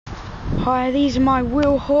Hi, these are my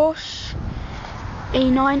wheel horse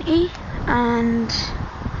a90, and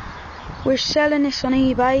we're selling this on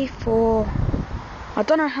eBay for, I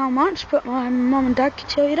don't know how much, but my mum and dad could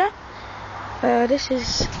tell you that. This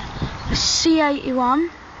is a c-81.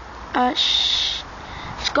 It's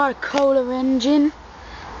got a Kohler engine,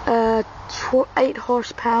 8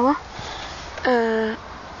 horsepower, 8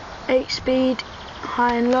 speed,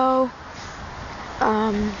 high and low.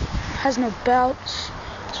 Has no belts.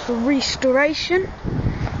 It's for restoration.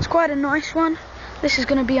 It's quite a nice one. This is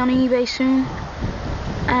going to be on eBay soon.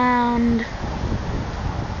 And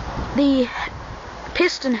the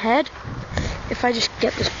piston head, if I just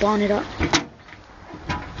get this bonnet up,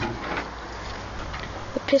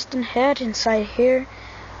 the piston head inside here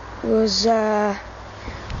was the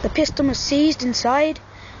piston was seized inside,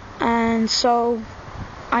 and so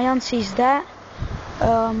I unseized that.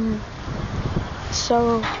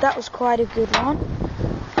 So that was quite a good one.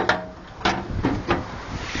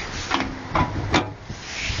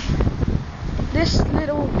 This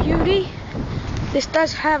little beauty, this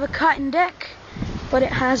does have a cutting deck, but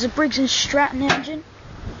it has a Briggs & Stratton engine.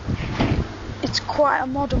 It's quite a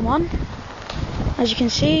modern one. As you can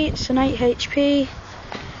see, it's an 8 HP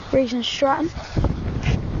Briggs & Stratton.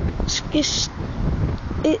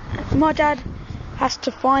 My dad has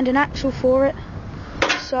to find an axle for it,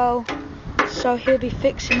 so he'll be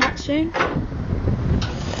fixing that soon.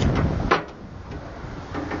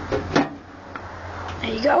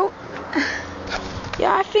 There you go.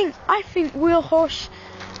 Yeah, I think wheel horse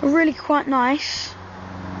are really quite nice,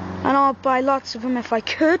 and I'll buy lots of them if I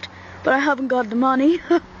could, but I haven't got the money.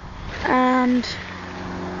 And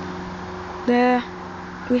there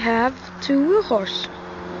we have 2 wheel horse.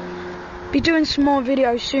 Be doing some more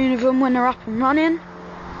videos soon of them when they're up and running.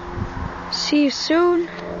 See you soon.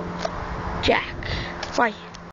 Jack. Bye.